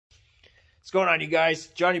What's going on, you guys?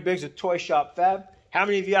 Johnny Biggs with Toy Shop Fab. How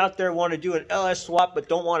many of you out there want to do an LS swap but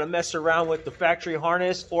don't want to mess around with the factory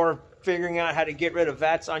harness or figuring out how to get rid of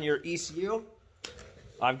VATs on your ECU?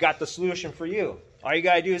 I've got the solution for you. All you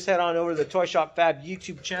gotta do is head on over to the Toy Shop Fab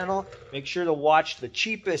YouTube channel. Make sure to watch the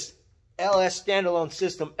cheapest LS standalone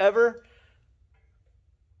system ever,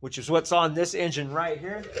 which is what's on this engine right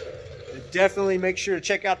here. Definitely make sure to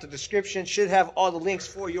check out the description. Should have all the links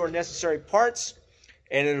for your necessary parts.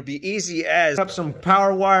 And it'll be easy as up some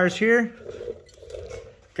power wires here,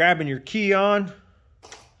 grabbing your key on,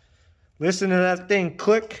 listen to that thing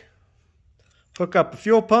click, hook up a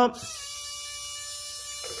fuel pump,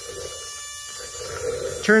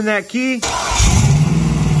 turn that key,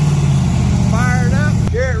 fire it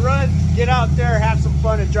up, hear it run, get out there, have some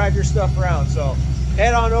fun and drive your stuff around. So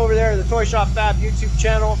head on over there to the Toy Shop Fab YouTube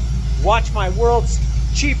channel, watch my world's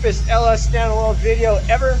cheapest LS standalone video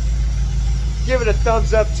ever. Give it a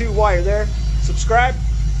thumbs up too while you're there. Subscribe.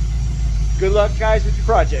 Good luck, guys, with your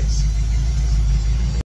projects.